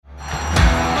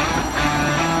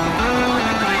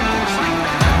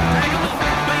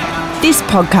This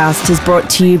podcast is brought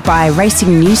to you by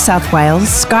Racing New South Wales,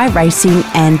 Sky Racing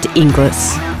and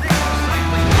Inglis.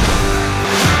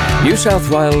 New South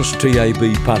Wales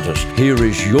TAB punters, here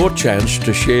is your chance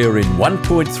to share in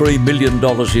 $1.3 million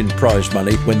in prize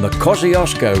money when the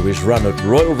Kosciuszko is run at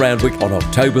Royal Randwick on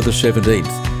October the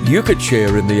 17th. You could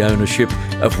share in the ownership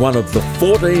of one of the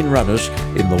 14 runners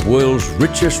in the world's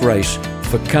richest race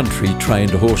for country-trained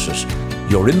horses.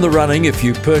 You're in the running if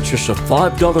you purchase a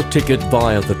 $5 ticket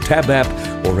via the Tab app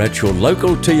or at your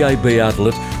local TAB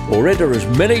outlet, or enter as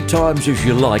many times as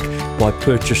you like by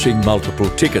purchasing multiple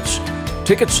tickets.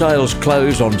 Ticket sales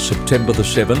close on September the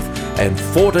 7th and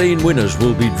 14 winners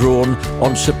will be drawn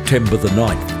on September the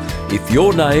 9th. If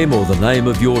your name or the name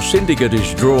of your syndicate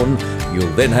is drawn, you'll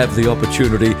then have the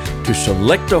opportunity to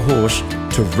select a horse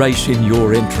to race in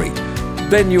your entry.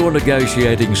 Then your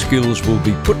negotiating skills will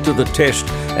be put to the test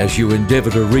as you endeavour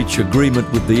to reach agreement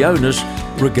with the owners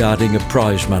regarding a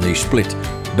prize money split.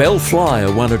 Bell Flyer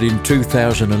won it in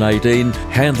 2018,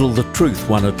 Handle the Truth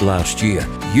won it last year.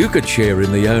 You could share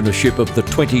in the ownership of the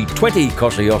 2020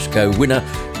 Kosciuszko winner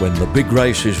when the big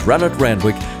race is run at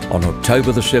Randwick on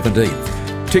October the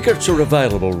 17th. Tickets are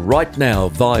available right now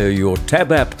via your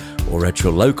Tab app or at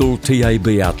your local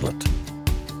TAB outlet.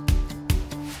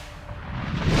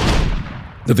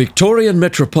 The Victorian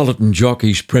Metropolitan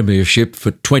Jockeys Premiership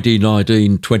for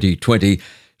 2019-2020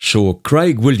 saw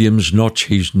Craig Williams notch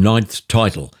his 9th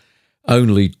title,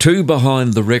 only 2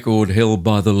 behind the record held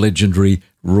by the legendary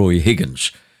Roy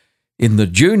Higgins. In the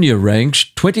junior ranks,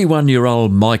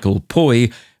 21-year-old Michael Poy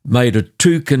made it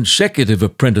 2 consecutive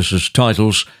apprentices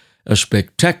titles, a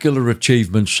spectacular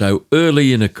achievement so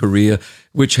early in a career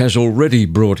which has already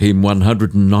brought him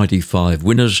 195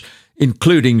 winners,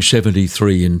 including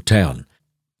 73 in town.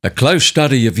 A close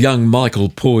study of young Michael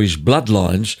Poy's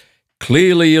bloodlines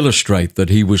clearly illustrate that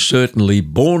he was certainly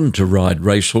born to ride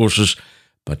racehorses,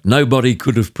 but nobody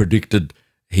could have predicted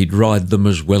he'd ride them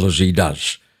as well as he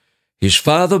does. His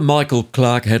father, Michael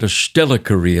Clark, had a stellar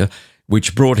career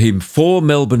which brought him 4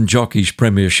 Melbourne Jockeys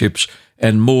Premierships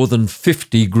and more than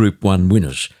 50 Group 1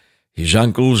 winners. His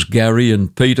uncles, Gary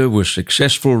and Peter, were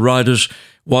successful riders,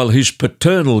 while his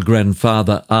paternal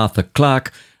grandfather, Arthur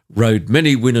Clark, rode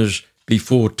many winners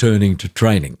before turning to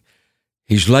training.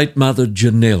 His late mother,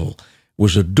 Janelle,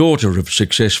 was a daughter of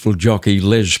successful jockey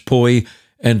Les Poy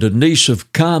and a niece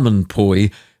of Carmen Poy,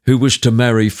 who was to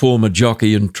marry former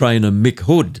jockey and trainer Mick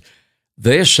Hood.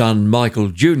 Their son,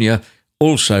 Michael Jr.,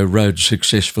 also rode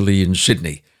successfully in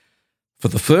Sydney. For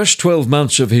the first 12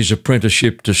 months of his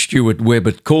apprenticeship to Stuart Webb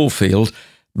at Caulfield,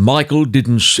 Michael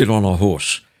didn't sit on a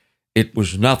horse. It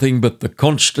was nothing but the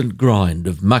constant grind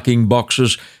of mucking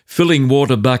boxes, filling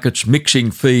water buckets,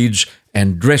 mixing feeds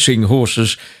and dressing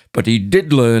horses, but he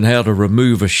did learn how to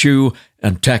remove a shoe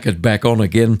and tack it back on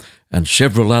again, and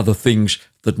several other things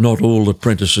that not all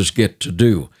apprentices get to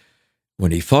do.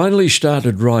 When he finally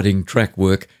started riding track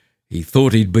work, he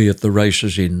thought he'd be at the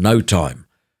races in no time,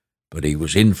 but he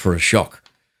was in for a shock.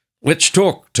 Let's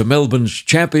talk to Melbourne's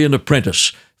champion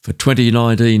apprentice for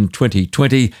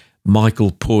 2019-2020, Michael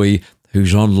Poy,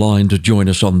 who's online to join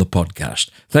us on the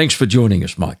podcast. Thanks for joining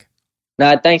us, Mike.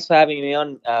 No, thanks for having me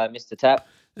on, Mr. Tapp.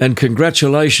 And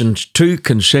congratulations, 2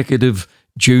 consecutive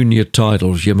junior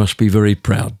titles. You must be very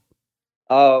proud.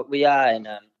 Oh, we are, and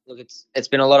look, it's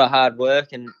been a lot of hard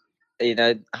work, and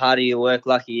harder you work,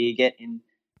 luckier you get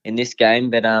in this game.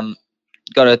 But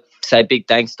got to say big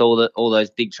thanks to all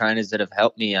those big trainers that have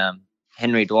helped me.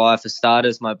 Henry Dwyer, for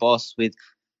starters, my boss with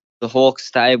the Hawk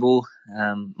stable,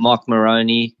 Mike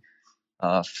Maroney,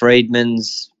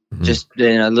 Friedman's, just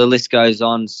the list goes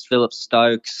on. Philip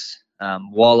Stokes,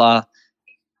 Waller,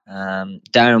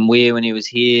 Darren Weir when he was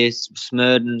here,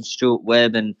 Smurden, Stuart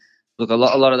Webb, and look, a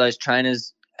lot of those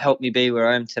trainers helped me be where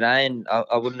I am today, and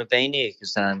I wouldn't have been here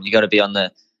because you got to be on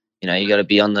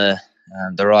the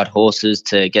right horses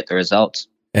to get the results.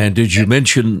 And did you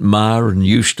mention Marr and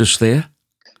Eustace there?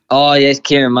 Oh yes,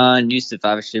 Kieran Marr and Eustace.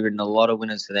 I've actually ridden a lot of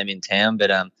winners for them in town,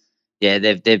 but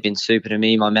they've been super to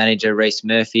me. My manager, Reece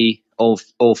Murphy,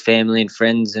 all family and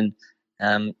friends, and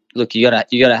look, you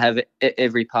gotta have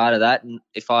every part of that. And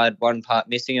if I had one part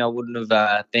missing, I wouldn't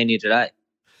have been here today.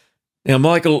 Now,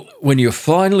 Michael, when you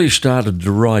finally started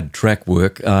to ride track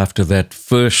work after that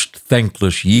first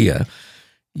thankless year,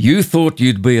 you thought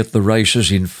you'd be at the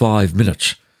races in 5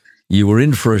 minutes. You were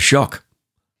in for a shock.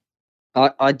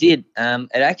 I did.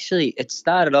 It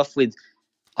started off with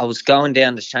I was going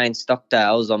down to Shane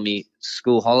Stockdale's on my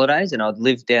school holidays, and I'd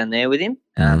lived down there with him.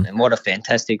 And what a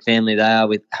fantastic family they are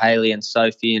with Hayley and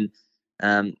Sophie, and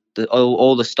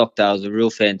all the Stockdales are real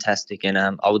fantastic. And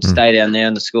I would stay down there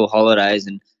on the school holidays,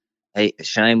 and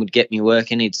Shane would get me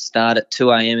working. He'd start at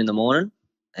 2 a.m. in the morning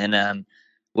and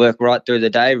work right through the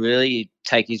day, really. He'd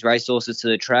take his racehorses to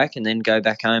the track and then go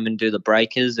back home and do the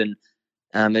breakers. And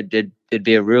it'd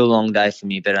be a real long day for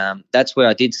me. But that's where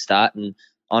I did start. And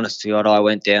honest to God, I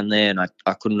went down there and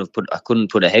I couldn't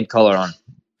put a head collar on.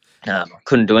 I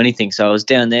couldn't do anything. So I was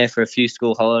down there for a few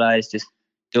school holidays, just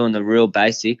doing the real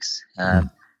basics.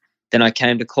 Then I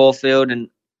came to Caulfield, and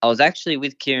I was actually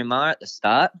with Kieran Maher at the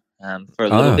start for a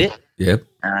little bit. Yep.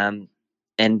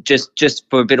 And just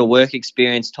for a bit of work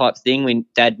experience type thing.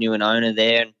 Dad knew an owner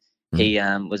there, and he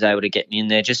was able to get me in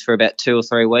there just for about 2 or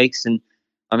 3 weeks. And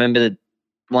I remember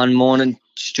one morning,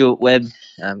 Stuart Webb,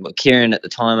 Kieran at the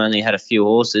time only had a few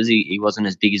horses. He wasn't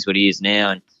as big as what he is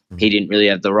now, and he didn't really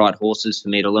have the right horses for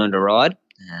me to learn to ride.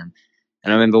 And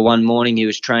I remember one morning he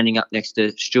was training up next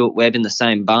to Stuart Webb in the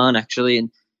same barn, actually, and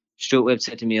Stuart Webb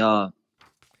said to me,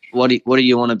 what do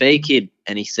you want to be, kid?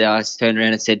 And I turned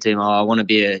around and said to him, I want to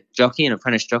be a jockey, an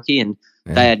apprentice jockey. And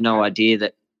they had no idea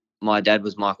that my dad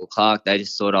was Michael Clark. They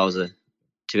just thought I was to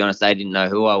be honest, they didn't know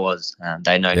who I was.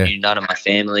 They knew none of my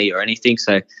family or anything,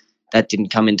 so that didn't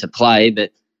come into play.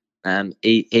 But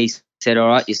he said, all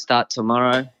right, you start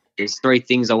tomorrow. There's 3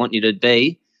 things I want you to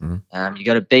be. You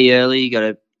got to be early, you got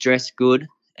to dress good,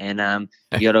 and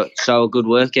you got to show a good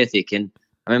work ethic. And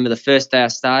I remember the first day I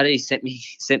started, he sent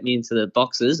me into the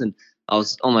boxes, and I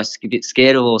was almost a bit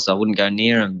scared of horse. I wouldn't go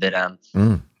near him, but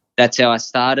that's how I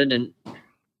started. And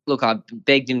look, I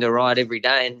begged him to ride every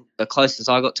day, and the closest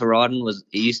I got to riding was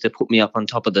he used to put me up on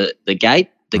top of the gate.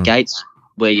 The gates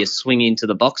where you swing into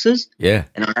the boxes. Yeah.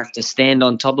 And I have to stand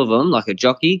on top of them like a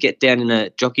jockey, get down in a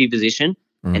jockey position,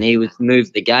 and he would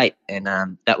move the gate. And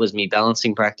that was me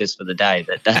balancing practice for the day.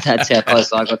 But that's how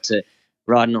close I got to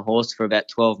riding a horse for about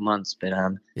 12 months. But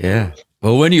yeah.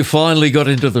 Well, when you finally got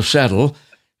into the saddle,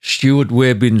 Stuart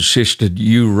Webb insisted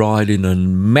you ride in a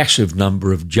massive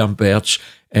number of jump outs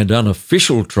and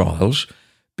unofficial trials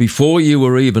before you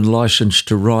were even licensed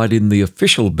to ride in the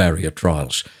official barrier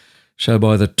trials. So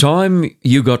by the time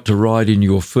you got to ride in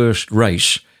your first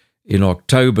race in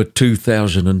October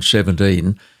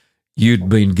 2017, you'd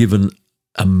been given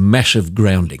a massive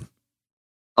grounding.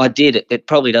 I did. It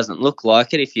probably doesn't look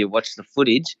like it if you watch the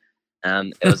footage.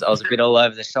 I was a bit all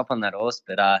over the shop on that horse,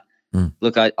 but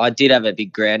look, I did have a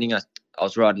big grounding. I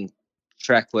was riding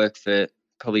track work for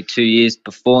probably 2 years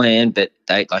beforehand, but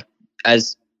they, like,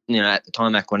 as you know, at the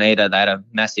time at Juanita, they had a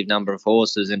massive number of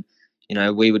horses, and you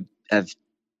know, we would have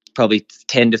probably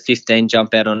 10 to 15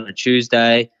 jump out on a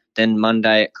Tuesday. Then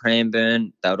Monday at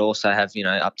Cranbourne, they would also have, you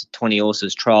know, up to 20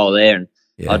 horses trial there, and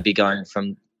I'd be going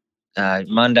from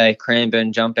Monday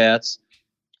Cranbourne jump outs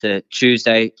to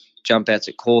Tuesday jump outs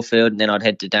at Caulfield, and then I'd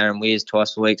head to Darren Weir's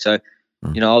twice a week. So,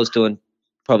 you know, I was doing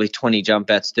probably 20 jump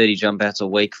outs, 30 jump outs a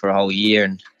week for a whole year,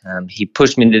 and he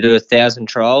pushed me to do 1,000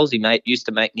 trials. He used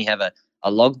to make me have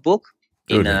a logbook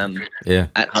at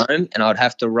home, and I'd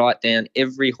have to write down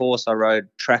every horse I rode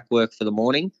track work for the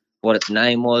morning, what its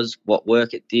name was, what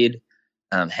work it did,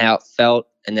 how it felt,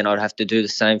 and then I'd have to do the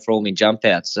same for all my jump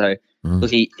outs. So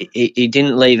look, he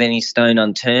didn't leave any stone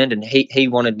unturned, and he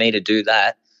wanted me to do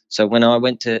that. So when I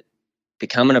went to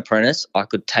become an apprentice, I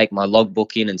could take my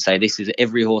logbook in and say, this is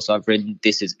every horse I've ridden,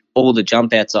 this is all the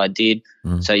jump outs I did.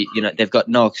 So, you know, they've got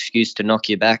no excuse to knock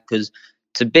you back, because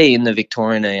to be in the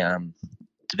Victorian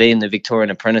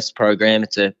apprentice program,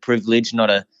 it's a privilege,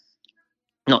 not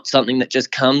something that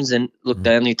just comes. And look,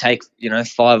 they only take, you know,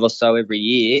 5 or so every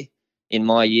year. In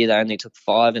my year, they only took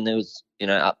 5, and there was, you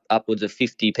know, upwards of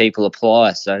 50 people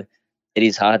apply. So it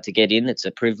is hard to get in. It's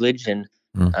a privilege, and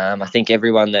I think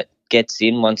everyone that gets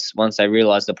in, once they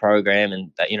realise the program,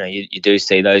 and that, you know, you do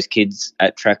see those kids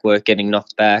at track work getting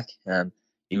knocked back,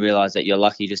 you realise that you're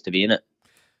lucky just to be in it.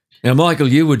 Now, Michael,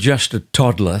 you were just a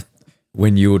toddler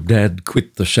when your dad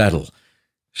quit the saddle.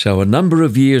 So a number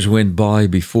of years went by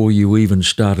before you even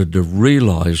started to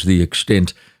realise the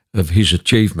extent of his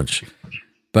achievements.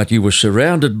 But you were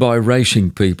surrounded by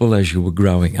racing people as you were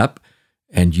growing up,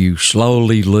 and you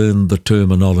slowly learned the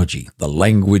terminology, the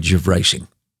language of racing.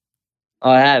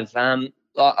 I have. I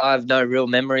have no real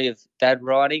memory of Dad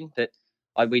riding, but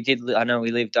I know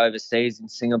we lived overseas in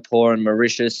Singapore and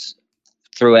Mauritius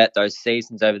throughout those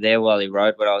seasons over there while he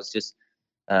rode when I was just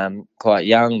quite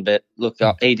young. But look,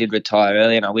 he did retire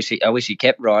early, and I wish he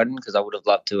kept riding, because I would have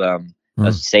loved to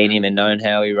have seen him and known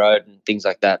how he rode and things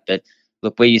like that. But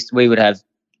look, we would have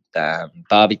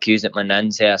barbecues at my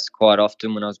nan's house quite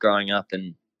often when I was growing up,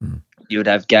 and you would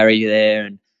have Gary there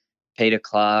and Peter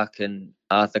Clark and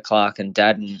Arthur Clark and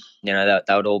Dad, and you know,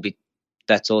 that would all be,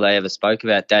 that's all they ever spoke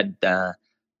about. Dad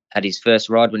had his first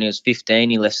ride when he was 15.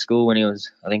 He left school when he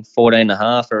was, I think, 14 and a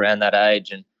half, around that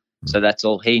age, and So that's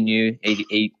all he knew.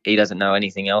 He doesn't know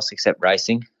anything else except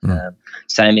racing.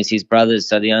 Same as his brothers.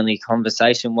 So the only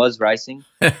conversation was racing.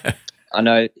 I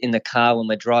know in the car when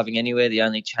we're driving anywhere, the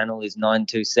only channel is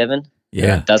 927.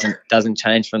 Yeah. Doesn't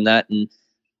change from that. And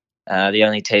the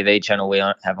only TV channel we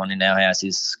have on in our house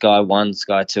is Sky 1,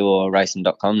 Sky 2 or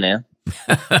racing.com now.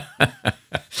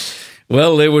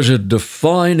 Well, there was a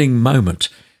defining moment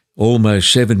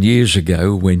almost 7 years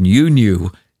ago when you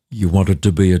knew you wanted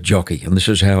to be a jockey, and this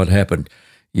is how it happened.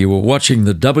 You were watching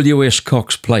the W.S.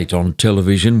 Cox Plate on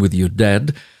television with your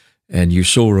dad, and you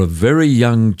saw a very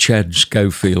young Chad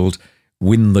Schofield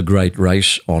win the great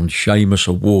race on Seamus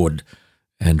Award.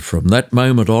 And from that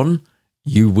moment on,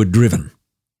 you were driven.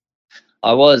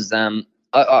 I was. I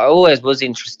always was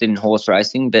interested in horse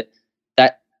racing, but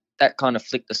that kind of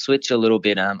flicked the switch a little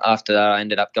bit. After that, I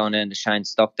ended up going down to Shane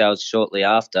Stockdale's shortly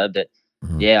after. But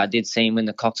yeah, I did see him win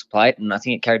the Cox Plate, and I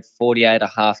think it carried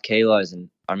 48.5 kilos. And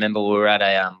I remember we were at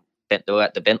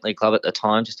the Bentley Club at the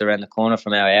time, just around the corner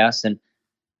from our house, and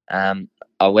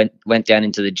I went down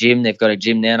into the gym. They've got a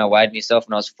gym now, and I weighed myself,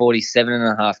 and I was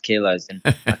 47.5 kilos. And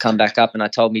I come back up, and I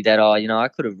told me Dad, I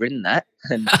could have ridden that,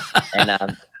 and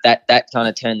that kind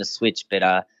of turned the switch.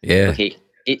 But yeah, look,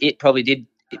 it probably did.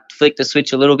 It flicked the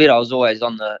switch a little bit. I was always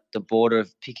on the border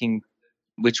of picking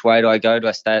which way do I go. Do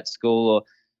I stay at school, or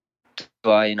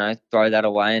do I, throw that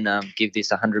away and give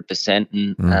this 100%?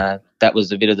 And that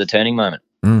was a bit of the turning moment.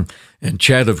 And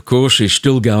Chad, of course, is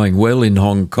still going well in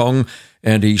Hong Kong,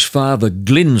 and his father,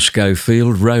 Glyn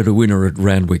Schofield, rode a winner at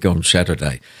Randwick on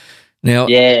Saturday. Now,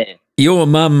 your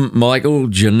mum, Michael,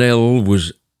 Janelle,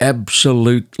 was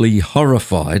absolutely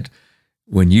horrified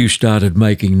when you started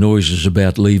making noises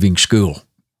about leaving school.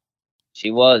 She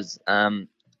was. I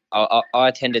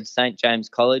attended St. James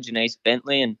College in East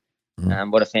Bentley, and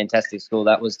what a fantastic school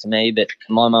that was to me. But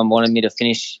my mum wanted me to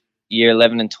finish year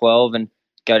 11 and 12 and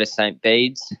go to St.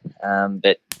 Bede's.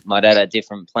 But my dad had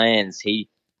different plans.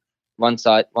 Once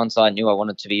I knew I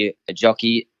wanted to be a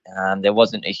jockey, there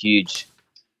wasn't a huge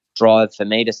drive for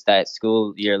me to stay at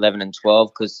school year 11 and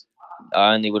 12 because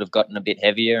I only would have gotten a bit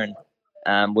heavier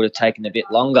and would have taken a bit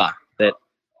longer. But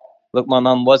look, my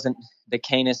mum wasn't the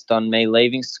keenest on me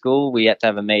leaving school. We had to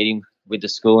have a meeting with the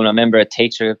school, and I remember a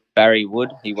teacher, Barry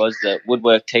Wood, he was the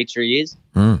woodwork teacher he is,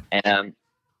 and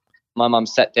my mum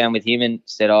sat down with him and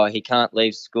said, he can't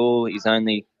leave school, he's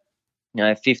only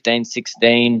 15,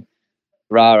 16,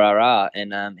 rah.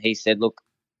 And he said, look,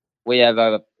 we have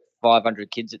over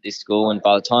 500 kids at this school, and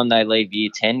by the time they leave year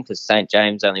 10, because St.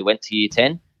 James only went to year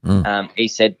 10, he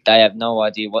said they have no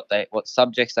idea what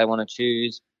subjects they want to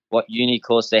choose, what uni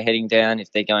course they're heading down,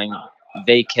 if they're going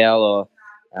VCAL or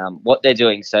what they're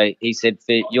doing. So he said,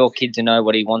 for your kid to know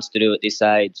what he wants to do at this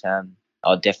age,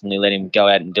 I'll definitely let him go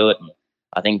out and do it. And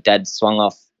I think Dad swung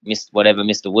off whatever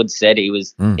Mr. Wood said. He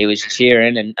was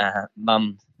cheering, and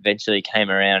Mum eventually came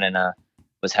around and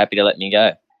was happy to let me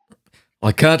go.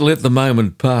 I can't let the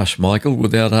moment pass, Michael,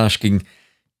 without asking,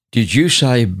 did you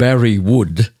say Barry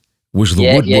Wood was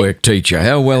the woodwork teacher?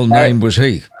 How well named was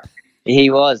he? He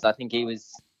was. I think he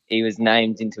was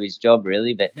named into his job,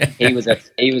 really, but he was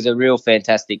a real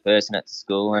fantastic person at the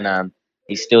school, and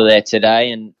he's still there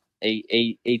today, and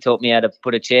he taught me how to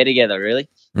put a chair together, really.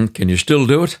 Can you still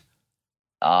do it?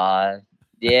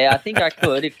 Yeah, I think I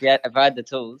could if I had the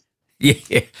tools.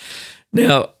 Yeah.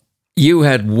 Now, you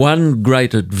had one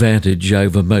great advantage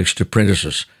over most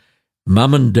apprentices.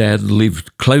 Mum and Dad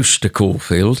lived close to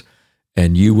Caulfield,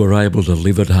 and you were able to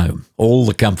live at home, all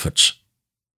the comforts.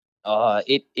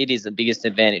 It is the biggest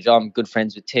advantage. I'm good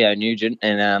friends with Theo Nugent,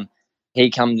 and he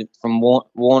come from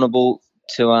Warrnambool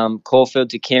to Caulfield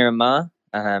to Kieran Ma.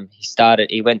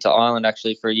 He went to Ireland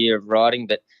actually for a year of riding,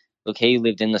 but look, he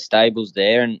lived in the stables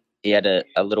there, and he had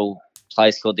a little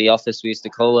place called The Office, we used to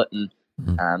call it, and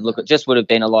look, it just would have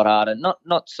been a lot harder.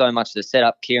 Not so much the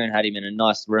setup. Kieran had him in a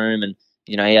nice room, and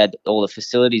he had all the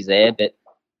facilities there, but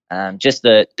just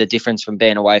the difference from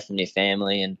being away from your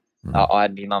family, and I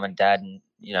had my mum and dad, and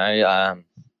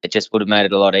it just would have made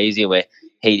it a lot easier where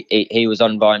he was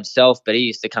on by himself, but he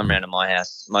used to come around to my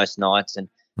house most nights, and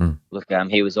look,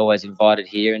 he was always invited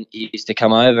here, and he used to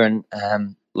come over, and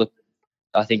look,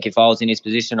 I think if I was in his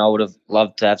position, I would have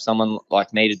loved to have someone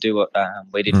like me to do what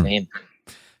we did for him.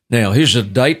 Now, here's a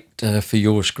date for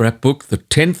your scrapbook, the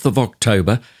 10th of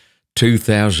October,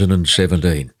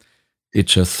 2017.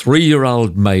 It's a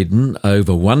 3-year-old maiden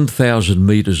over 1,000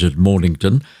 metres at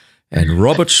Mornington, and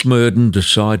Robert Smurden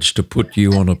decides to put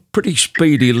you on a pretty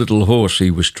speedy little horse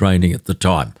he was training at the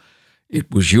time.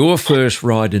 It was your first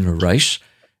ride in a race,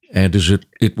 and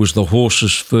it was the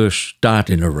horse's first start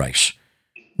in a race.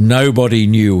 Nobody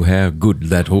knew how good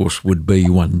that horse would be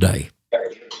one day.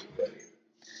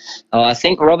 Oh, I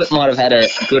think Robert might have had a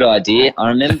good idea. I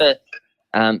remember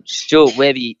Stuart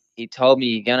Webby, he told me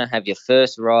you're going to have your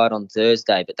first ride on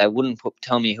Thursday, but they wouldn't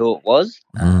tell me who it was.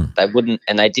 They wouldn't,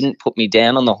 and they didn't put me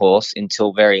down on the horse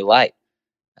until very late.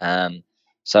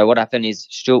 So what happened is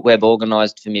Stuart Webb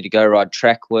organised for me to go ride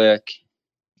track work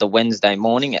the Wednesday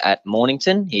morning at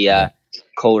Mornington. He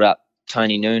called up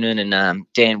Tony Noonan and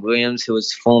Dan Williams, who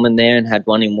was foreman there and had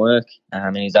one in work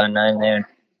in his own name there.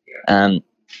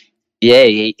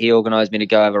 He organised me to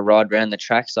go have a ride around the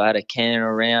track. So I had a canter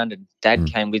around, and Dad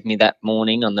came with me that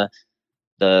morning on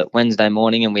the Wednesday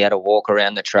morning, and we had a walk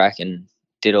around the track and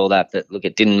did all that. But look,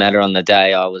 it didn't matter on the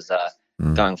day. I was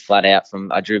going flat out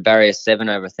I drew barrier 7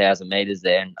 over 1,000 metres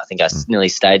there, and I think I nearly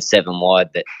stayed 7 wide,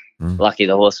 but lucky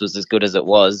the horse was as good as it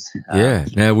was.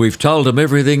 Now, we've told them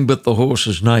everything but the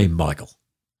horse's name, Michael.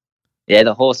 Yeah,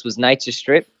 the horse was Nature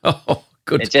Strip. Oh,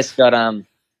 good. It just got,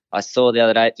 I saw the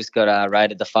other day, it just got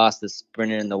rated the fastest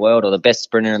sprinter in the world, or the best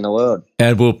sprinter in the world.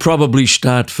 And will probably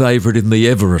start favourite in the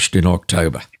Everest in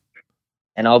October.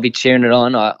 And I'll be cheering it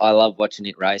on. I love watching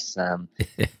it race.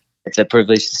 It's a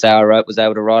privilege to say I was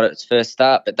able to ride it its first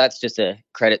start, but that's just a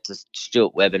credit to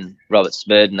Stuart Webb and Robert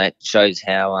Smurd, and that shows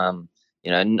how,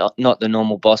 not the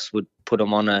normal boss would put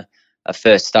him on a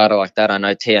first starter like that. I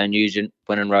know Theo Nugent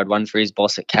went and rode one for his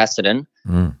boss at Cassidy,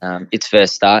 its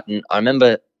first start. And I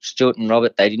remember Stuart and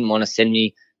Robert, they didn't want to send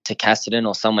me to Cassidy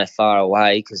or somewhere far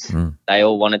away because they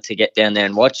all wanted to get down there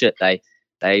and watch it.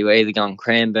 They were either going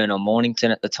Cranbourne or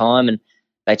Mornington at the time, and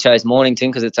they chose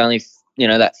Mornington because it's only,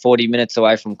 that 40 minutes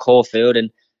away from Caulfield. And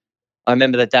I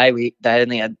remember the day they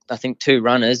only had, I think, 2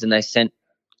 runners, and they sent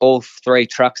all 3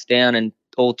 trucks down and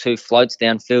all 2 floats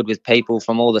down filled with people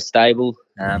from all the stable.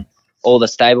 All the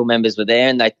stable members were there,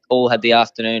 and they all had the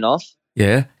afternoon off.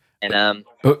 Yeah. And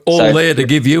all there to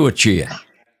give you a cheer.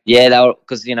 Yeah, they were,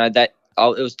 because it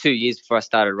was 2 years before I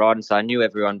started riding, so I knew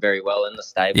everyone very well in the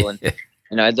stable. And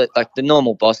the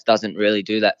normal boss doesn't really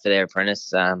do that for their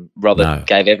apprentice. Robert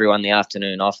gave everyone the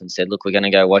afternoon off and said, "Look, we're going to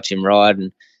go watch him ride,"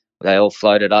 and they all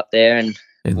floated up there and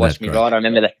watched me ride. I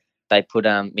remember that they put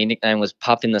my nickname was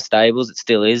Pup in the stables. It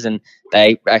still is, and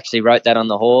they actually wrote that on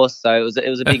the horse. So it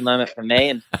was a big moment for me,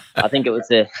 and I think it was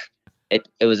it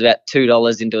was about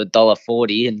 $2 into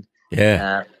 $1.40,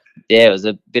 and it was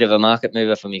a bit of a market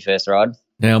mover for me first ride.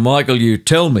 Now, Michael, you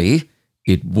tell me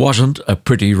it wasn't a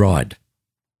pretty ride.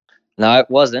 No, it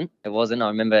wasn't. I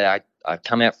remember I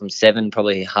come out from 7,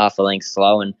 probably half a length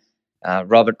slow, and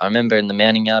Robert, I remember in the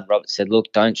mounting yard, Robert said,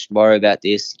 "Look, don't worry about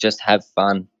this. Just have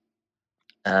fun.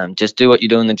 Just do what you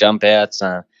do in the jump outs."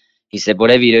 He said,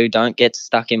 "Whatever you do, don't get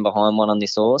stuck in behind one on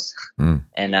this horse,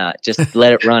 and just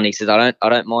let it run." He says, "I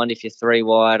don't mind if you're 3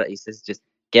 wide." He says, "Just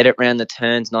get it round the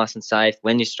turns nice and safe.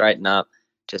 When you straighten up,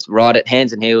 just ride it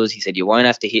hands and heels." He said, "You won't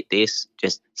have to hit this.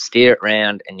 Just steer it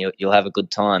round, and you'll have a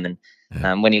good time."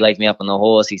 And when he laid me up on the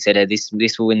horse, he said, "This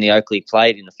will win the Oakley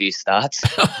Plate in a few starts."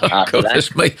 Oh,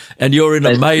 goodness me! And you're in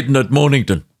a maiden at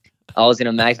Mornington. I was in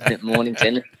a maiden at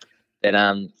Mornington, but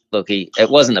look, it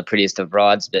wasn't the prettiest of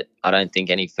rides, but I don't think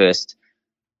any first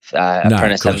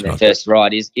apprentice having their first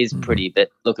ride is pretty. But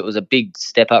look, it was a big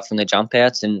step up from the jump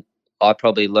outs, and I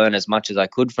probably learned as much as I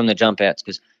could from the jump outs,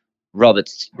 because Robert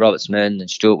Smurden and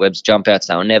Stuart Webb's jump outs,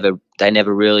 they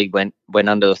never really went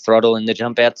under the throttle in the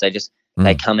jump outs.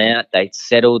 They come out, they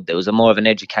settled. There was more of an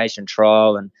education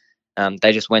trial, and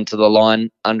they just went to the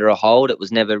line under a hold. It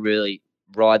was never really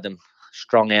ride them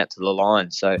strong out to the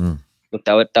line. So look,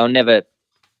 they were never.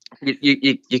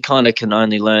 You kind of can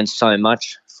only learn so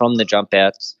much from the jump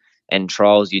outs and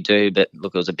trials you do. But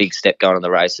look, it was a big step going on the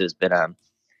races. But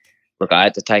look, I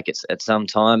had to take it at some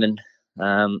time, and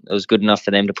it was good enough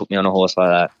for them to put me on a horse like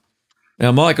that.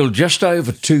 Now, Michael, just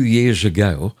over 2 years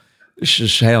ago, this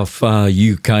is how far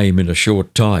you came in a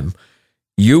short time.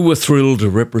 You were thrilled to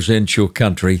represent your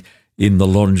country in the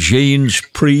Longines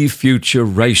Pre-Future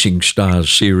Racing Stars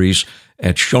series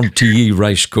at Chantilly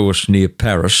Racecourse near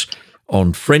Paris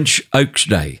on French Oaks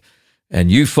Day, and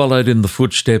you followed in the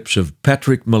footsteps of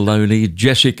Patrick Maloney,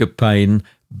 Jessica Payne,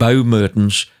 Bo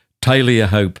Mertens, Talia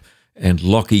Hope and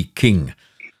Lockie King.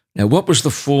 Now, what was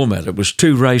the format? It was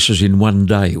 2 races in one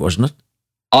day, wasn't it?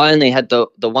 I only had the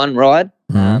one ride.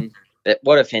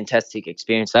 What a fantastic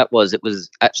experience that was. It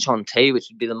was at Chantilly, which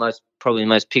would be probably the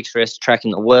most picturesque track in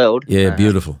the world. Yeah,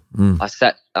 beautiful. I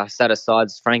sat aside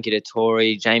Frankie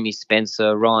Dettori, Jamie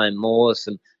Spencer, Ryan Moore,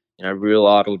 some real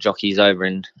idle jockeys over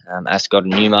in Ascot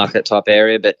and Newmarket type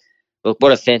area. But look,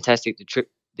 what a fantastic trip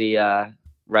the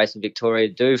race in Victoria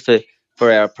do for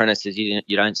our apprentices. You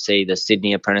don't see the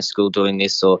Sydney Apprentice School doing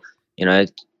this, or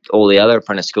all the other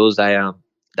apprentice schools.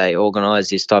 They organise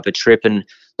this type of trip, and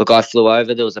look, I flew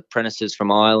over. There was apprentices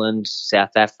from Ireland,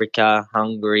 South Africa,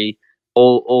 Hungary,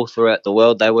 all throughout the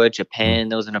world. They were Japan.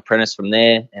 There was an apprentice from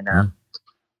there, and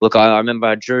look, I remember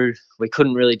I drew. We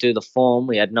couldn't really do the form.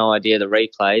 We had no idea the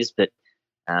replays, but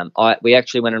we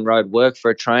actually went and rode work for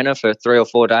a trainer for 3 or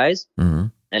 4 days,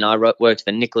 and I worked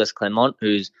for Nicholas Clement,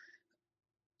 who's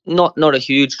not a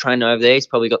huge trainer over there. He's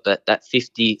probably got that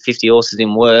 50 horses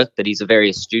in work, but he's a very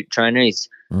astute trainer. He's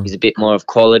a bit more of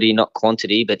quality, not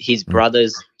quantity. But his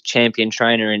brother's champion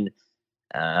trainer in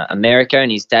America,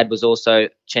 and his dad was also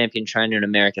champion trainer in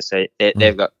America. So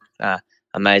they've got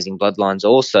amazing bloodlines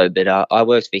also. But I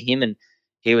worked for him, and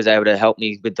he was able to help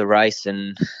me with the race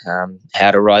and how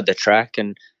to ride the track.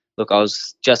 And look, I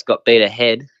just got beat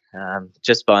ahead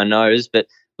just by a nose, but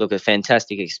look, a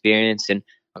fantastic experience. And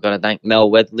I've got to thank Mel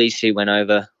Wedley. She went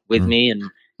over with me, and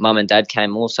Mum and Dad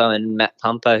came also, and Matt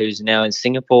Pumper, who's now in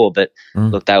Singapore. But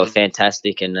look, they were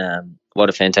fantastic, and what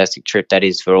a fantastic trip that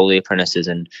is for all the apprentices.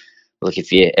 And look,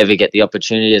 if you ever get the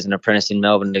opportunity as an apprentice in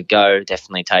Melbourne to go,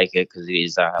 definitely take it, because it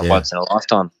is once in a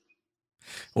lifetime.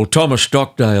 Well, Thomas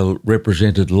Stockdale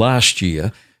represented last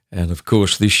year, and of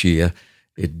course this year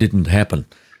it didn't happen.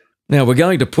 Now, we're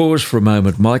going to pause for a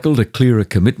moment, Michael, to clear a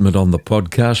commitment on the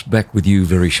podcast. Back with you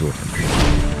very shortly.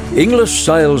 English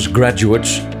sales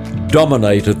graduates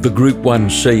dominated the Group 1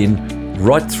 scene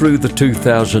right through the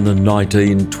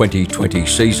 2019-2020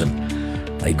 season.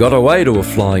 They got away to a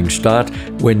flying start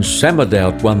when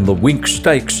Samadout won the Wink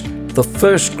Stakes, the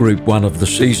first Group 1 of the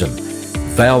season.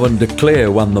 Vow and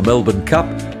Declare won the Melbourne Cup,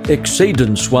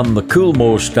 Exceedance won the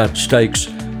Coolmore Stud Stakes,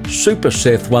 Super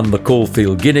Seth won the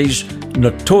Caulfield Guineas,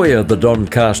 Natoya the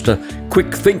Doncaster,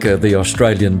 Quick Thinker the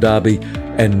Australian Derby,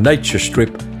 and Nature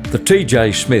Strip the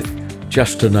TJ Smith,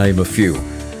 just to name a few.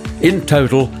 In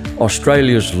total,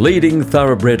 Australia's leading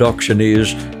thoroughbred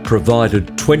auctioneers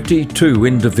provided 22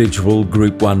 individual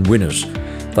Group 1 winners.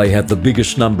 They had the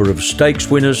biggest number of stakes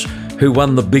winners, who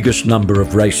won the biggest number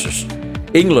of races.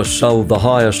 Inglis sold the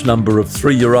highest number of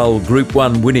 3-year-old Group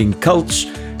 1 winning colts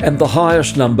and the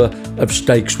highest number of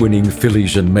stakes winning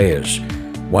fillies and mares.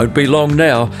 Won't be long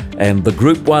now, and the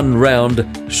Group 1 round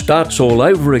starts all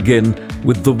over again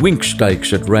with the Wink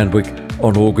Stakes at Randwick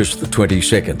on August the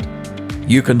 22nd.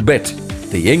 You can bet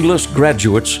the Inglis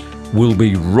graduates will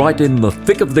be right in the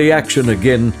thick of the action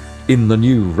again in the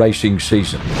new racing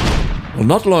season. Well,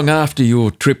 not long after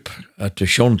your trip to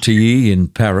Chantilly in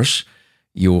Paris,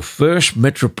 your first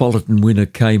Metropolitan winner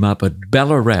came up at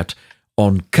Ballarat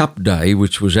on Cup Day,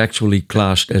 which was actually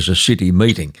classed as a city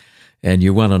meeting, and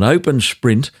you won an open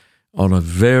sprint on a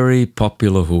very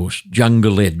popular horse,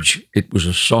 Jungle Edge. It was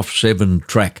a soft 7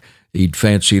 track. He'd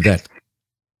fancy that.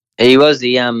 He was.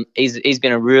 He's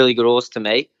been a really good horse to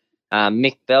me.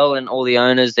 Mick Bell and all the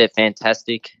owners, they're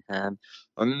fantastic. I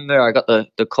remember I got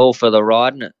the call for the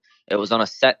ride, and it was on a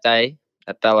Saturday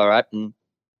at Ballarat, and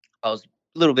I was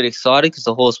a little bit excited because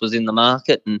the horse was in the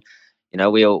market, and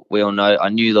we all know I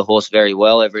knew the horse very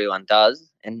well. Everyone does,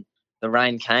 and the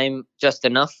rain came just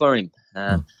enough for him.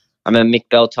 I remember Mick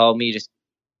Bell told me, just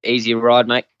easy ride,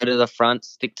 mate. Go to the front,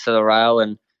 stick to the rail,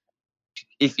 and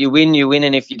if you win, you win,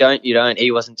 and if you don't, you don't.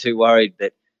 He wasn't too worried.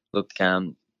 But look,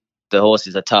 the horse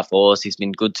is a tough horse. He's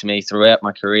been good to me throughout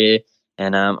my career,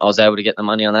 and I was able to get the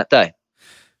money on that day.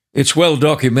 It's well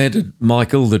documented,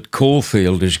 Michael, that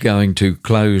Caulfield is going to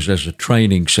close as a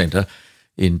training centre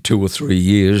in 2 or 3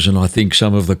 years, and I think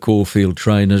some of the Caulfield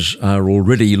trainers are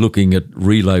already looking at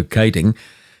relocating,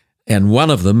 and one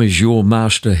of them is your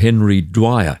master, Henry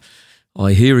Dwyer.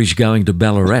 I hear he's going to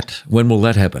Ballarat. When will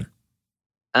that happen?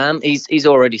 He's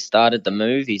already started the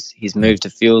move. He's moved a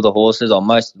few of the horses, or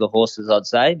most of the horses, I'd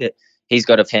say, but he's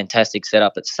got a fantastic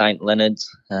setup at St Leonard's.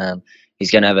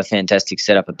 He's going to have a fantastic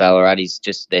setup at Ballarat.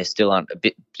 There's still a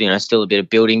bit of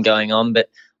building going on, but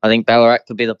I think Ballarat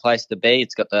could be the place to be.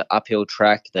 It's got the uphill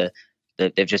track. They've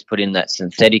just put in that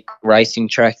synthetic racing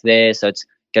track there, so it's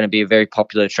going to be a very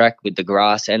popular track with the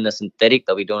grass and the synthetic.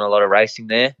 They'll be doing a lot of racing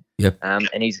there. Yep. And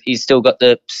he's still got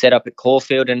the setup at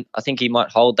Caulfield, and I think he might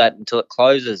hold that until it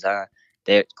closes.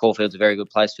 Caulfield's a very good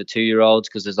place for 2-year-olds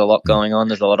because there's a lot going on.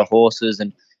 There's a lot of horses,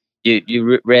 and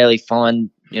you rarely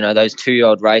find, those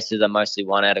 2-year-old races are mostly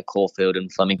won out of Caulfield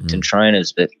and Flemington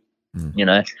trainers. But,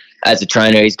 as a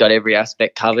trainer, he's got every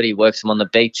aspect covered. He works them on the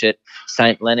beach at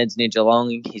St Leonard's near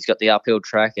Geelong. He's got the uphill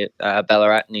track at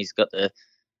Ballarat, and he's got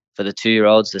for the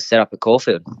 2-year-olds, the setup at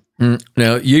Caulfield.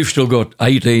 Now, you've still got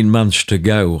 18 months to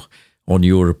go on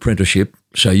your apprenticeship,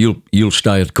 so you'll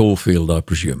stay at Caulfield, I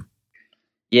presume.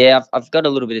 Yeah, I've got a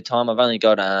little bit of time. I've only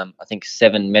got, I think,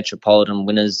 7 Metropolitan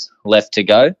winners left to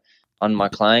go on my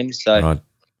claim. So, right.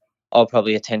 I'll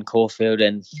probably attend Caulfield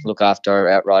and look after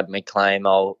outride McClaim.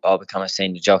 I'll become a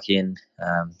senior jockey and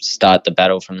start the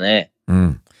battle from there.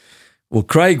 Mm. Well,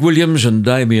 Craig Williams and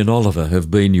Damien Oliver have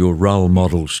been your role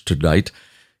models to date,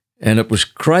 and it was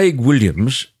Craig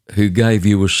Williams who gave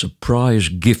you a surprise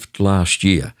gift last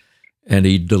year, and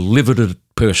he delivered it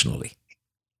personally.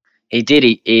 He did.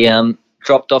 He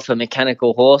dropped off a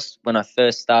mechanical horse when I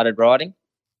first started riding,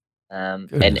 and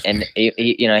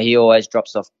he always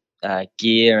drops off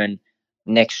gear and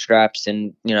neck straps,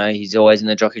 and he's always in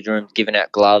the jockey room giving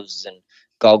out gloves and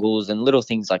goggles and little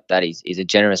things like that. He's a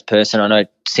generous person. I know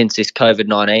since this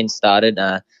COVID-19 started,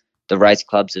 the race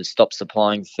clubs have stopped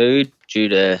supplying food due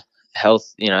to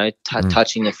health,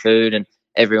 touching the food and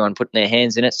everyone putting their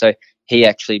hands in it. So he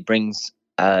actually brings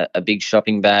a big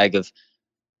shopping bag of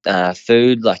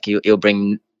food. Like he'll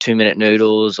bring 2-minute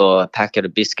noodles or a packet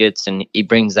of biscuits, and he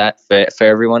brings that for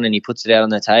everyone, and he puts it out on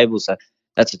the table. So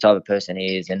that's the type of person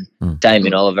he is. And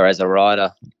Damien Oliver as a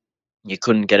rider, you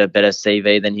couldn't get a better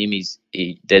CV than him.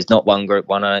 There's not one Group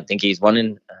 1. I don't think he's won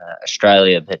in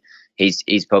Australia, but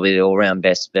he's probably the all-round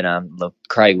best. But look,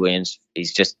 Craig Williams,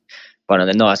 he's just one of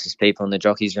the nicest people in the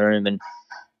jockeys room, and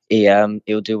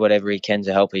he'll do whatever he can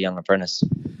to help a young apprentice.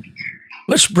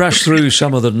 Let's brush through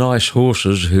some of the nice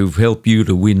horses who've helped you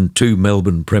to win 2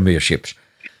 Melbourne premierships.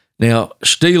 Now,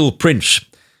 Steel Prince,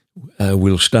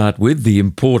 we'll start with, the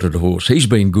imported horse. He's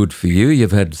been good for you.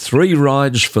 You've had 3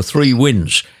 rides for 3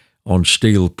 wins on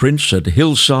Steel Prince at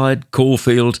Hillside,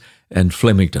 Caulfield and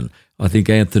Flemington. I think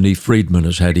Anthony Friedman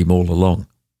has had him all along.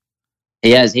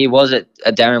 He has. He was a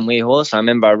Darren Weir horse. I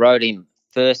remember I rode him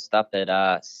first up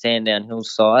at Sandown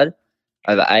Hillside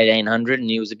over 1,800, and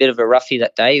he was a bit of a roughie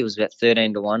that day. He was about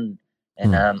 13-1.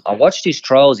 And I watched his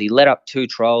trials. He led up 2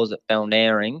 trials at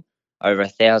Balnarring over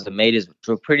 1,000 metres, which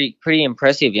were pretty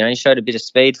impressive. He showed a bit of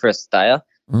speed for a stayer.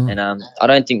 And I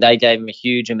don't think they gave him a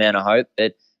huge amount of hope,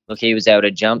 but look, he was able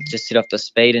to jump, just sit off the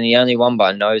speed, and he only won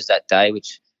by a nose that day,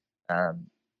 which,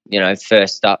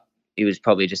 first up, he was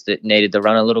probably just needed to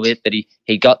run a little bit, but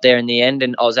he got there in the end,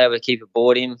 and I was able to keep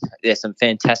aboard him. There's some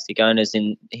fantastic owners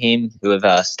in him who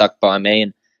have stuck by me,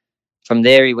 and from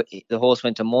there, the horse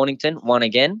went to Mornington, won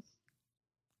again.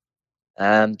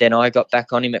 Then I got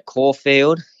back on him at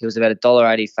Caulfield. He was about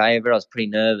 $1.80 favourite. I was pretty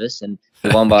nervous, and he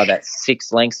won by about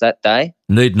 6 lengths that day.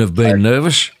 Needn't have been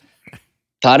nervous.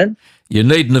 Pardon? You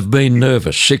needn't have been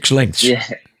nervous. 6 lengths.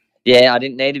 Yeah, I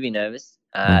didn't need to be nervous.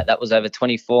 That was over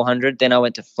 2,400. Then I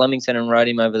went to Flemington and rode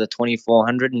him over the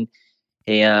 2,400, and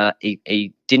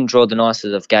he didn't draw the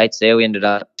nicest of gates there. We ended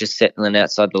up just settling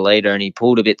outside the leader, and he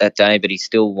pulled a bit that day, but he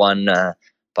still won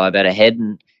by about a head.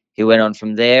 And he went on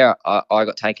from there. I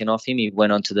got taken off him. He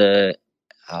went on to the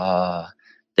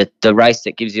race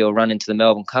that gives you a run into the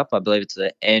Melbourne Cup. I believe it's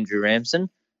the Andrew Ramson.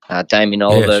 Damien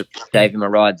Oliver gave him a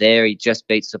ride there. He just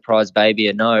beat Surprise Baby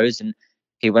a nose, and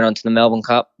he went on to the Melbourne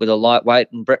Cup with a lightweight,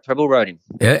 and Brett Preble rode him.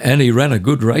 Yeah, and he ran a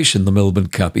good race in the Melbourne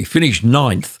Cup. He finished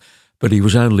 9th, but he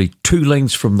was only 2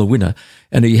 lengths from the winner,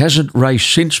 and he hasn't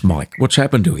raced since, Mike. What's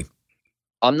happened to him?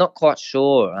 I'm not quite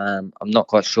sure. I'm not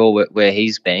quite sure where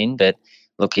he's been, but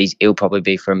look, he'll probably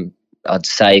be from, I'd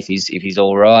say if he's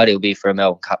all right, he'll be for a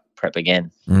Melbourne Cup prep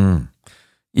again.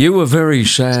 You were very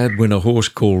sad when a horse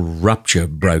called Rupture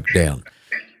broke down.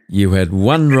 You had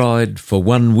 1 ride for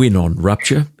 1 win on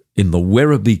Rupture in the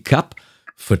Werribee Cup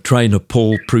for trainer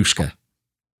Paul Pruska.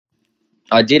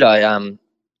 I did. I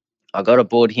got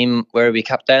aboard him Werribee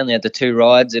Cup Day, and they had the 2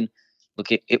 rides, and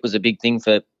look, it was a big thing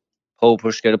for Paul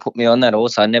Pruska to put me on that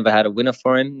horse. I never had a winner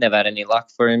for him, never had any luck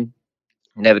for him,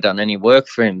 never done any work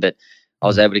for him, but I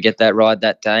was able to get that ride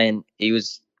that day, and he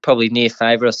was probably near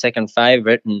favourite or second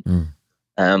favourite, and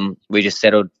we just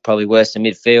settled probably worse in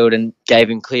midfield and gave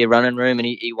him clear running room, and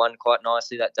he won quite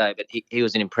nicely that day. But he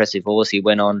was an impressive horse. He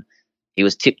went on, he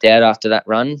was tipped out after that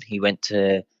run. He went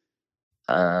to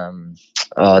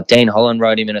Dean Holland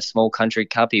rode him in a small country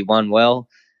cup. He won well.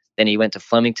 Then he went to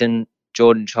Flemington.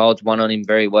 Jordan Childs won on him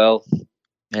very well.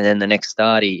 And then the next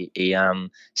start, he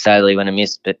sadly went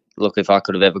amiss. But look, if I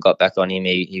could have ever got back on him,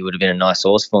 he would have been a nice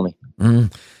horse for me.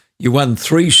 You won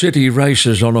 3 city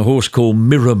races on a horse called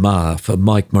Miramar for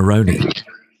Mike Moroney.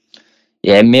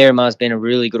 Yeah, Miramar's been a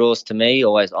really good horse to me,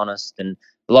 always honest. And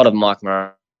a lot of Mike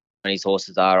Moroney's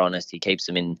horses are honest. He keeps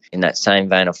them in that same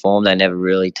vein of form. They never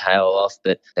really tail off,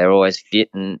 but they're always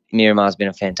fit. And Miramar's been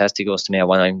a fantastic horse to me. I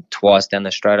won him twice down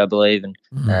the straight, I believe,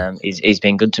 and he's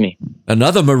been good to me.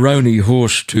 Another Moroney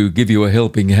horse to give you a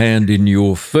helping hand in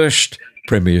your first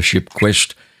premiership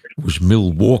quest was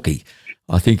Milwaukee.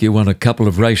 I think you won a couple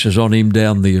of races on him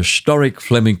down the historic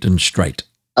Flemington Straight.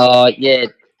 Yeah.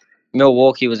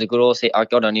 Milwaukee was a good horse. I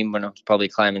got on him when I was probably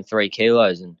claiming 3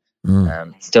 kilos, and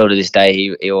Still to this day,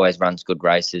 he always runs good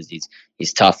races.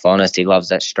 He's tough, honest. He loves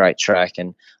that straight track.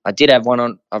 And I did have one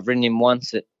on. I've ridden him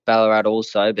once at Ballarat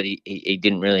also, but he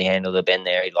didn't really handle the bend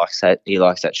there. He likes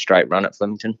that straight run at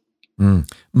Flemington.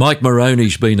 Mike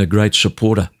Moroney's been a great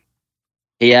supporter.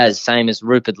 He has, same as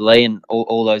Rupert Lee and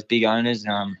all those big owners.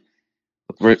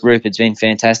 Rupert's been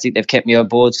fantastic. They've kept me on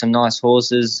board some nice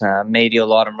horses. Meteor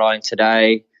Light I'm riding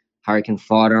today. Hurricane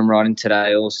Fighter I'm riding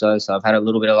today also. So I've had a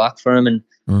little bit of luck for him, and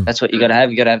that's what you got to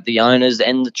have. You got to have the owners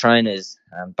and the trainers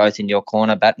both in your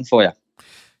corner batting for you.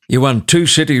 You won 2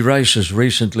 city races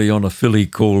recently on a filly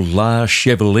called La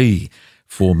Chevalier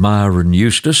for Ma and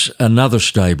Eustace, another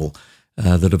stable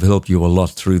that have helped you a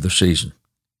lot through the season.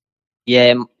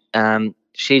 Yeah,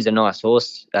 she's a nice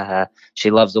horse. She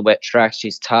loves the wet tracks.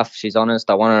 She's tough. She's honest.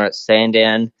 I won her at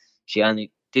Sandown. She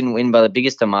only didn't win by the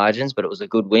biggest of margins, but it was a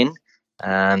good win.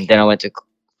 Then I went to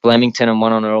Flemington and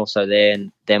won on her also there,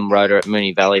 and then rode her at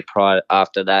Moonee Valley prior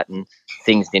after that, and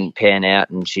things didn't pan out,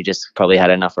 and she just probably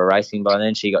had enough of racing by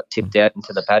then. She got tipped out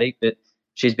into the paddock, but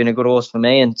she's been a good horse for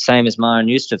me, and same as Ma and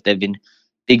Eustace. They've been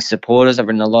big supporters. I've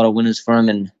ridden a lot of winners for them,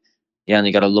 and you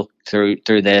only got to look through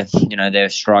their their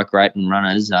strike rate and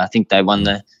runners. I think they won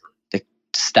the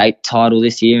state title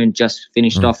this year and just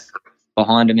finished off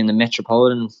behind them in the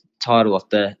Metropolitan title off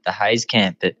the Hayes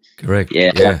camp. But correct.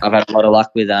 Yeah, I've had a lot of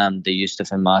luck with the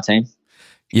Eustace and Ma team.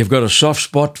 You've got a soft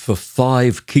spot for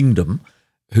Five Kingdom,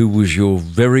 who was your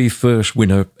very first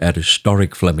winner at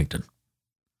historic Flemington.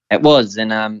 It was,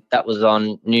 and that was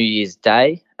on New Year's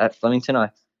Day at Flemington. I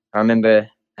remember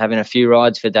having a few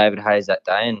rides for David Hayes that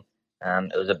day,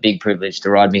 and it was a big privilege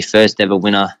to ride my first ever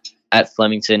winner at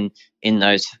Flemington in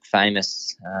those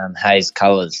famous Hayes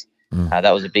colours.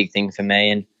 That was a big thing for me,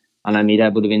 and I know my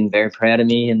dad would have been very proud of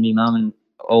me and my mum and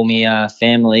all my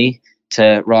family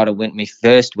to ride my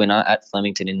first winner at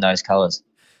Flemington in those colours.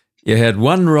 You had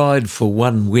one ride for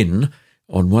one win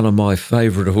on one of my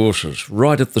favourite horses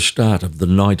right at the start of the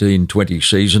 1920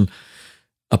 season,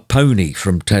 a pony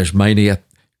from Tasmania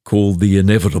called The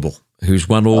Inevitable, who's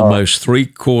won almost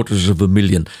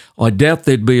 $750,000. I doubt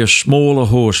there'd be a smaller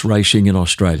horse racing in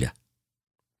Australia.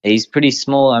 He's pretty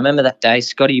small. I remember that day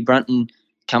Scotty Brunton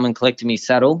come and collected me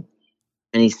saddle,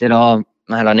 and he said, "Oh,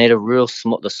 mate, I need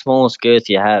the smallest girth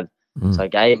you have." So I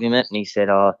gave him it, and he said,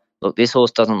 "Oh, look, this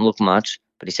horse doesn't look much,"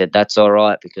 but he said, "That's all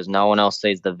right because no one else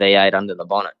sees the V8 under the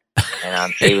bonnet."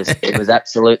 And it was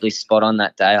absolutely spot on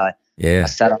that day. I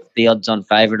sat up the odds-on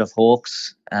favourite of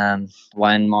Hawks,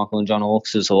 Wayne, Michael and John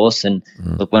Hawks' horse, and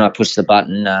look, when I pushed the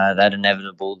button, that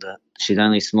Inevitable, she's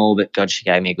only small, but God, she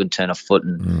gave me a good turn of foot,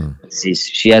 and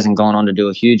she hasn't gone on to do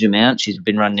a huge amount. She's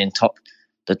been running in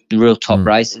the real top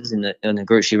races in the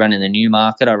group. She ran in the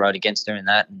Newmarket. I rode against her in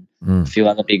that, and a few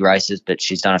other big races, but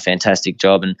she's done a fantastic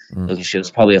job. And look, if she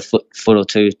was probably a foot or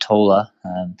two taller,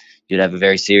 you'd have a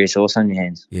very serious horse on your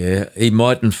hands. Yeah, he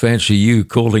mightn't fancy you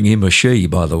calling him a she,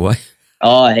 by the way.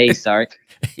 Oh, sorry.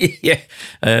 Yeah,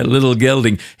 little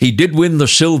gelding. He did win the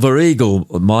Silver Eagle,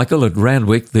 Michael, at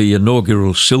Randwick, the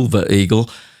inaugural Silver Eagle,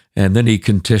 and then he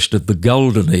contested the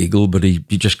Golden Eagle, but he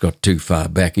just got too far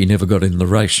back. He never got in the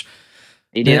race.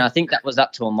 He did. I think that was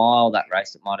up to a mile, that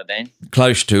race it might have been.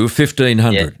 Close to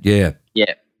 1,500, yeah.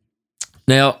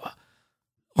 Now,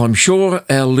 I'm sure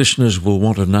our listeners will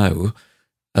want to know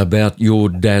about your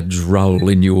dad's role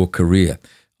in your career.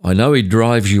 I know he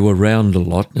drives you around a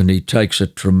lot and he takes a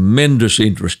tremendous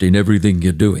interest in everything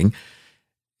you're doing.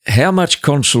 How much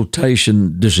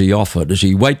consultation does he offer? Does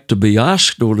he wait to be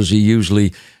asked, or does he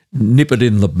usually nip it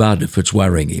in the bud if it's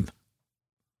worrying him?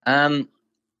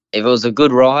 If it was a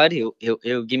good ride, he'll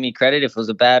give me credit. If it was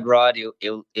a bad ride,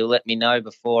 he'll let me know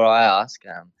before I ask.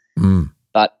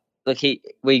 But look,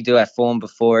 we do our form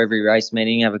before every race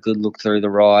meeting, have a good look through the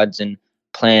rides and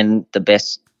plan the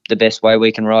best way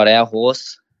we can ride our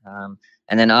horse.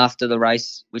 And then after the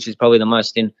race, which is probably the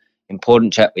most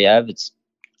important chat we have, it's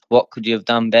what could you have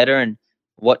done better and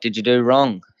what did you do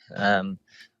wrong?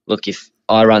 Look, if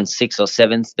I run 6th or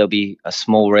 7th, there'll be a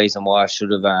small reason why I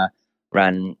should have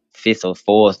run 5th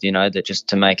or 4th, that just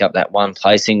to make up that one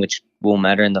placing, which will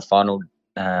matter in the final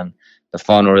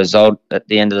result at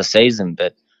the end of the season.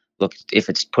 But look, if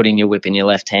it's putting your whip in your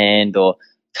left hand or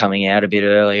coming out a bit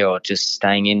earlier or just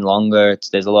staying in longer,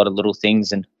 there's a lot of little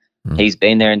things, and he's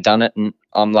been there and done it, and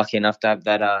I'm lucky enough to have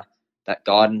that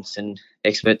guidance and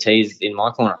expertise in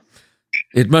my corner.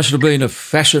 It must have been a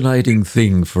fascinating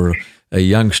thing for a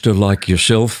youngster like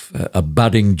yourself, a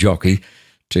budding jockey,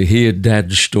 to hear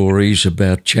Dad's stories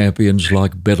about champions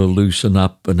like Better Loosen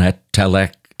Up and At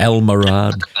Talac,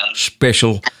 Almirad,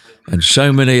 Special, and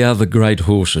so many other great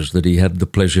horses that he had the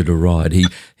pleasure to ride.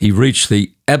 He reached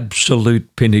the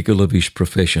absolute pinnacle of his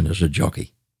profession as a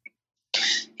jockey.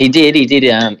 He did. He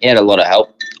had a lot of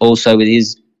help also with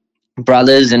his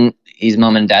brothers, and his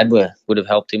mum and dad would have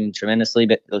helped him tremendously.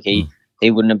 But look, he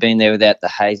wouldn't have been there without the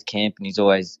Hayes camp, and he's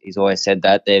always said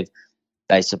that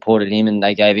they supported him and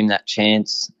they gave him that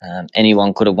chance.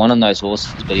 Anyone could have won on those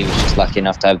horses, but he was just lucky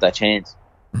enough to have that chance.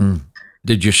 Mm.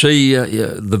 Did you see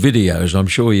the videos? I'm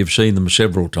sure you've seen them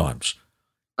several times.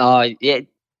 Oh yeah.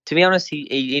 To be honest,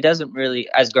 he doesn't really.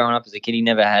 As growing up as a kid, he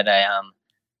never had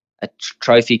a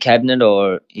trophy cabinet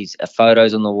or his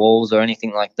photos on the walls or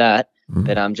anything like that. Mm.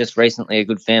 But just recently, a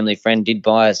good family friend did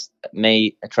buy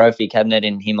me a trophy cabinet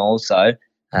and him also.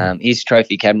 His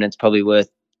trophy cabinet's probably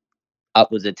worth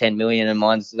upwards of 10 million, and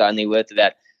mine's only worth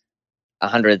about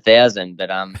 100,000. But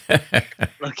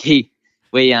look,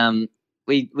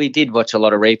 we did watch a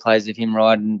lot of replays of him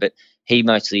riding, but he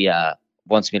mostly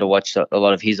wants me to watch a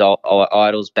lot of his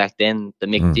idols back then, the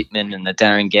Mick Dittman and the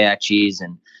Darren Gauchis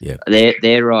and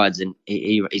their rides. And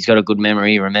he's got a good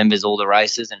memory. He remembers all the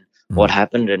races and what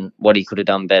happened and what he could have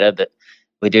done better. But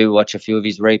we do watch a few of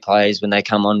his replays when they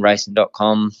come on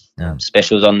racing.com.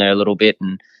 Specials on there a little bit,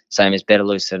 and same as Better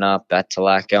Loosen Up,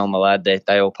 Battalac, El Malad,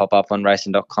 they all pop up on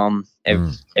racing.com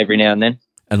every now and then.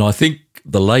 And I think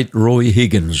the late Roy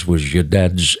Higgins was your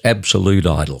dad's absolute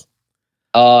idol.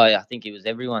 Oh, yeah, I think he was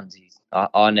everyone's.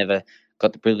 I never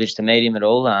got the privilege to meet him at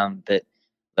all, but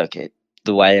look,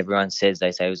 the way everyone says,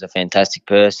 they say he was a fantastic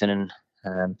person,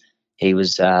 and he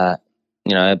was, a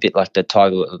bit like the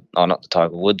not the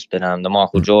Tiger Woods, but the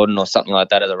Michael Jordan or something like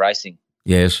that of the racing.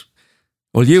 Yes.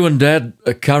 Well, you and Dad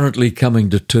are currently coming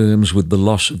to terms with the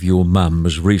loss of your mum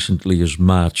as recently as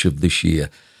March of this year.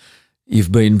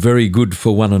 You've been very good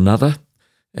for one another,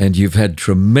 and you've had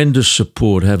tremendous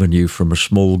support, haven't you, from a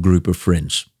small group of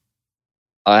friends?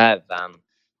 I have.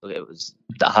 Look, it was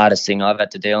the hardest thing I've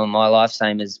had to deal in my life,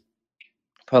 same as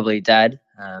probably Dad.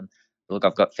 Look,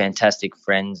 I've got fantastic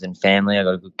friends and family. I've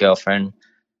got a good girlfriend.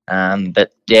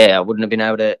 But, yeah, I wouldn't have been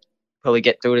able to probably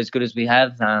get through it as good as we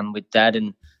have with Dad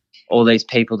and all these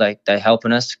people, they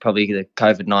helping us. Probably the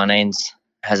COVID-19's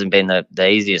hasn't been the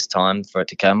easiest time for it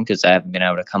to come because they haven't been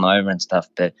able to come over and stuff.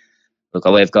 But, look,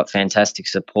 we've got fantastic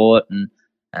support.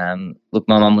 And, look,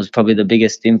 my mum was probably the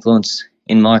biggest influence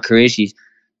in my career. She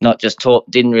not just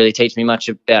didn't really teach me much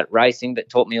about racing, but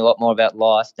taught me a lot more about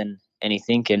life than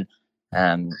anything.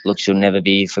 And, look, she'll never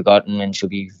be forgotten and she'll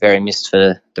be very missed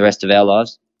for the rest of our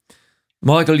lives.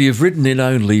 Michael, you've ridden in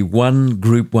only one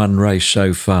Group 1 race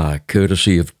so far,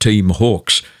 courtesy of Team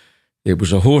Hawkes. It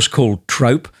was a horse called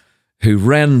Trope, who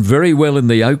ran very well in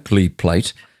the Oakley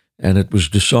Plate, and it was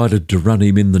decided to run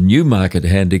him in the Newmarket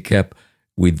handicap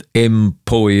with M.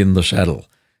 Poi in the saddle.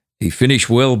 He finished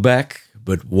well back,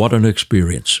 but what an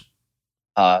experience.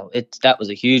 That was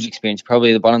a huge experience,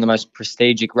 probably one of the most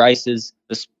prestigious races,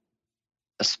 the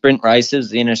sprint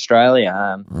races in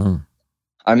Australia.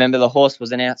 I remember the horse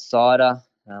was an outsider.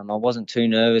 I wasn't too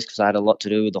nervous because I had a lot to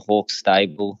do with the Hawkes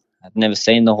stable. I'd never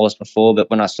seen the horse before, but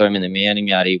when I saw him in the meandering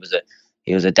yard, he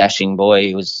was a dashing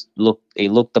boy. He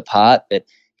looked the part, but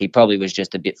he probably was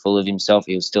just a bit full of himself.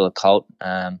 He was still a colt.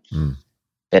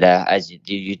 But as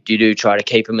you do try to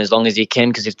keep them as long as you can,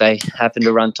 because if they happen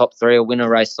to run top three or win a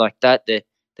race like that,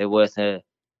 they're worth a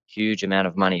huge amount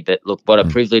of money. But look, what a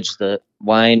privilege that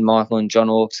Wayne, Michael and John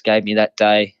Hawkes gave me that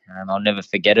day. I'll never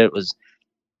forget it.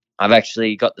 I've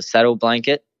actually got the saddle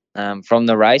blanket from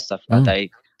the race.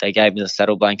 They gave me the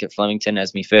saddle blanket Flemington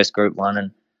as my first Group 1,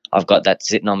 and I've got that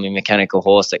sitting on my mechanical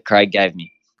horse that Craig gave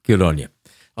me. Good on you.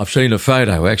 I've seen a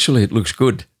photo, actually. It looks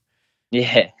good.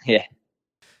 Yeah.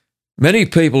 Many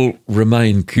people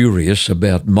remain curious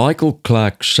about Michael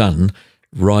Clark's son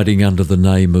riding under the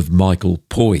name of Michael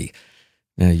Poi.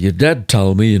 Now, your dad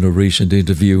told me in a recent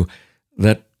interview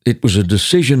that it was a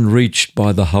decision reached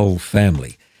by the whole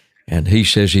family, and he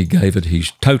says he gave it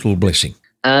his total blessing.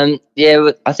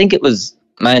 Yeah, I think it was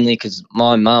mainly because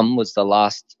my mum was the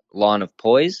last line of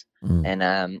Pois,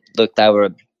 and look, they were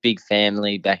a big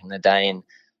family back in the day, and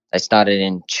they started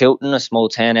in Chilton, a small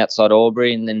town outside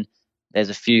Albury, and then there's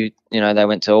a few, they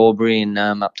went to Albury and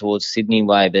up towards Sydney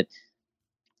way. But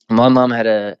my mum had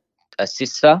a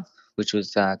sister, which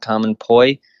was Carmen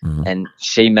Poi, and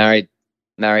she married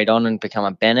on and become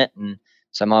a Bennett, and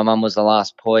so my mum was the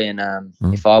last Poi, and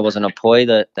if I wasn't a Poi,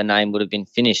 the name would have been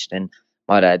finished. And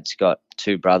my dad's got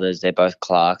two brothers. They're both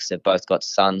Clarks. They've both got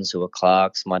sons who are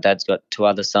Clarks. My dad's got two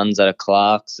other sons that are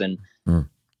Clarks, and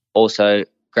also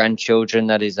grandchildren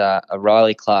that is a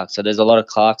Riley Clark. So there's a lot of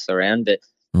Clarks around, but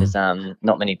there's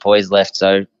not many Pois left.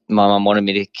 So my mum wanted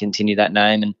me to continue that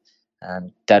name,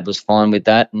 and Dad was fine with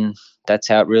that, and that's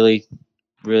how it really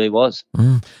was.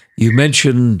 You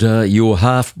mentioned your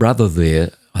half-brother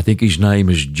there. I think his name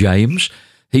is James.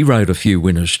 he rode a few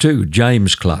winners too,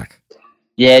 James Clark.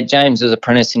 Yeah, James was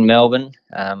apprentice in Melbourne.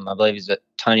 I believe he's at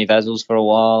Tony Vazel's for a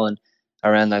while and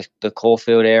around the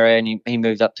Caulfield area, and he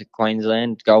moved up to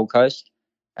Queensland, Gold Coast.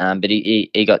 But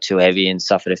he got too heavy and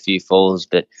suffered a few falls.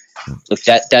 But look,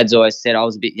 Dad's always said, I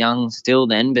was a bit young still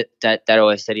then, but Dad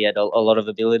always said he had a lot of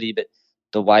ability, but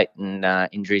the weight and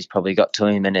injuries probably got to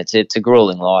him, and it's a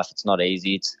grueling life. It's not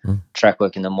easy. It's track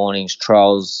work in the mornings,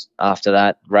 trials after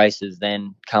that, races,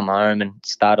 then come home and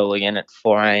start all again at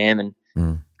 4 a.m. and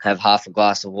have half a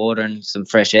glass of water and some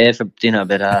fresh air for dinner.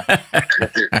 But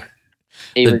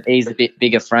he's a bit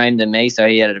bigger frame than me, so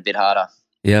he had it a bit harder.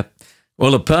 Yep.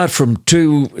 Well, apart from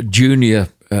 2 junior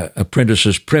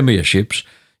apprentices premierships,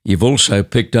 you've also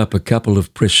picked up a couple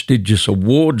of prestigious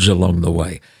awards along the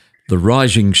way, the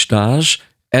Rising Stars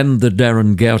and the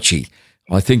Darren Gauci.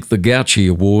 I think the Gauci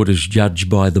Award is judged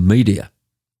by the media.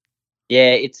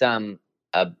 Yeah, it's a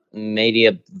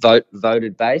media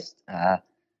voted based.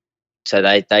 So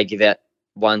they give out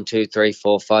 1, 2, 3,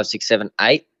 4, 5, 6, 7,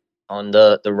 8 on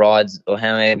the rides or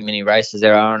how many races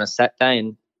there are on a Saturday,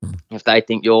 and if they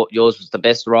think yours was the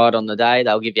best ride on the day,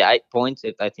 they'll give you 8 points.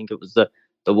 If they think it was the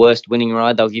worst winning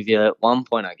ride, they'll give you 1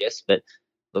 point, I guess. But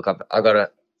look, I've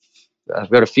got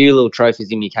a few little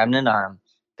trophies in my cabinet.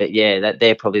 But yeah,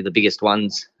 they're probably the biggest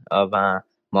ones of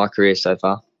my career so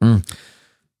far.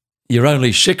 You're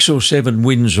only 6 or 7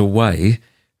 wins away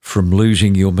from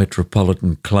losing your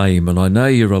Metropolitan claim, and I know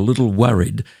you're a little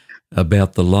worried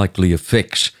about the likely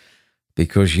effects,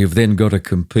 because you've then got to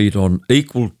compete on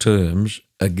equal terms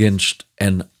against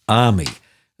an army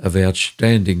of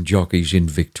outstanding jockeys in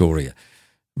Victoria.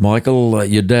 Michael,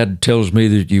 your dad tells me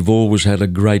that you've always had a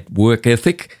great work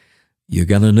ethic. You're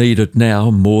going to need it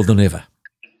now more than ever.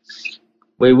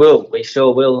 We will. We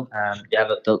sure will. You have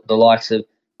the likes of,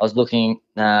 I was looking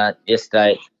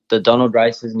yesterday, the Donald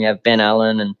races, and you have Ben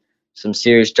Allen and some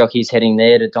serious jockeys heading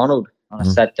there to Donald on a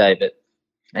Saturday.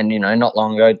 And not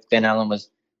long ago, Ben Allen was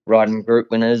riding group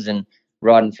winners and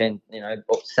riding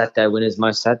Saturday winners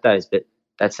most Saturdays, but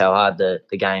that's how hard the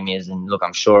game is. And look,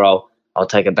 I'm sure I'll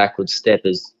take a backward step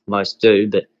as most do,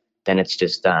 but then it's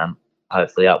just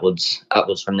hopefully upwards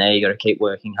from there. You got to keep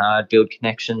working hard, build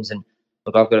connections, and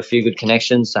look, I've got a few good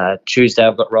connections. Tuesday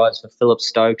I've got rides for Philip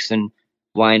Stokes and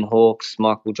Wayne Hawkes,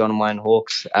 Michael John and Wayne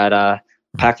Hawkes at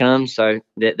Pakenham, so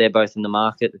they're both in the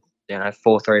market.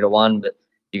 4-3 to 1, but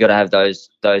you got to have those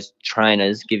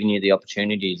trainers giving you the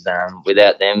opportunities.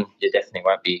 Without them, you definitely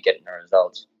won't be getting the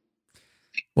results.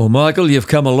 Well, Michael, you've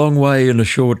come a long way in a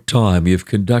short time. You've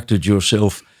conducted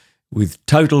yourself with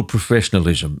total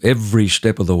professionalism every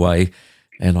step of the way,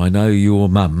 and I know your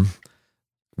mum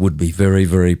would be very,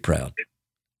 very proud.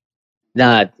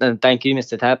 Thank you,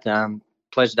 Mr. Tapp.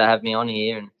 Pleasure to have me on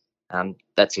here, and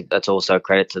that's also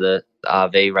credit to the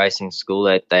RV Racing School.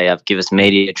 They give us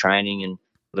media training and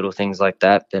little things like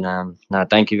that. But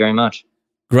thank you very much.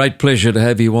 Great pleasure to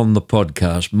have you on the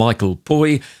podcast, Michael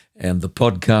Poy, and the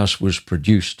podcast was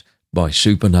produced by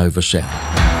Supernova Sound.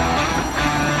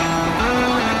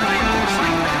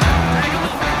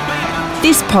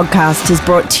 This podcast is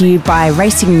brought to you by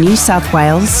Racing New South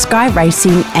Wales, Sky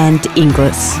Racing and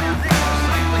Inglis.